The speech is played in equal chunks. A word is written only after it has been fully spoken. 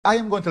I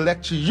am going to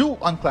lecture you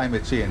on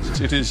climate change.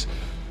 It is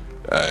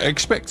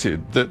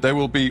expected that there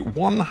will be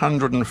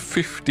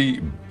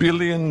 $150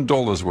 billion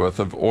worth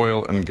of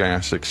oil and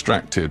gas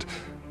extracted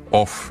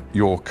off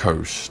your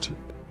coast.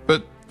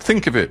 But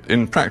think of it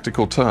in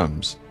practical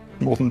terms.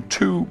 More than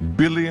 2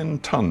 billion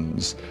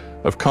tons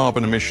of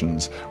carbon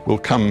emissions will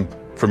come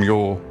from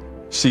your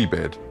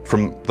seabed,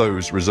 from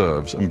those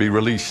reserves, and be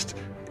released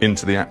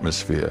into the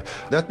atmosphere.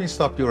 Let me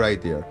stop you right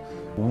there.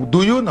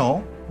 Do you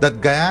know that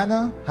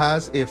Guyana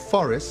has a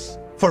forest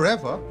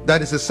forever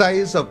that is the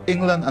size of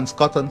England and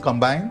Scotland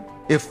combined?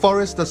 A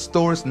forest that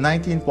stores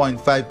 19.5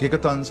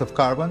 gigatons of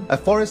carbon, a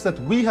forest that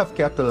we have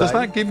kept alive. Does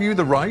that give you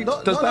the right?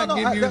 Does that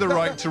give you the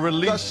right to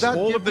release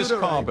all of this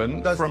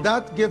carbon? Does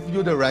that give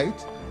you the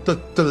right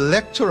to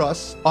lecture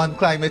us on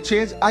climate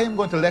change? I am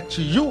going to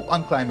lecture you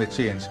on climate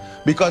change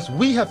because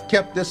we have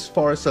kept this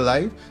forest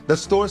alive that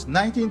stores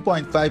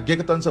 19.5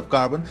 gigatons of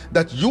carbon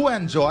that you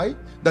enjoy,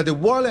 that the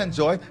world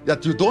enjoy,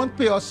 that you don't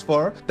pay us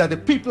for, that the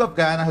people of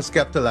Guyana has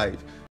kept alive.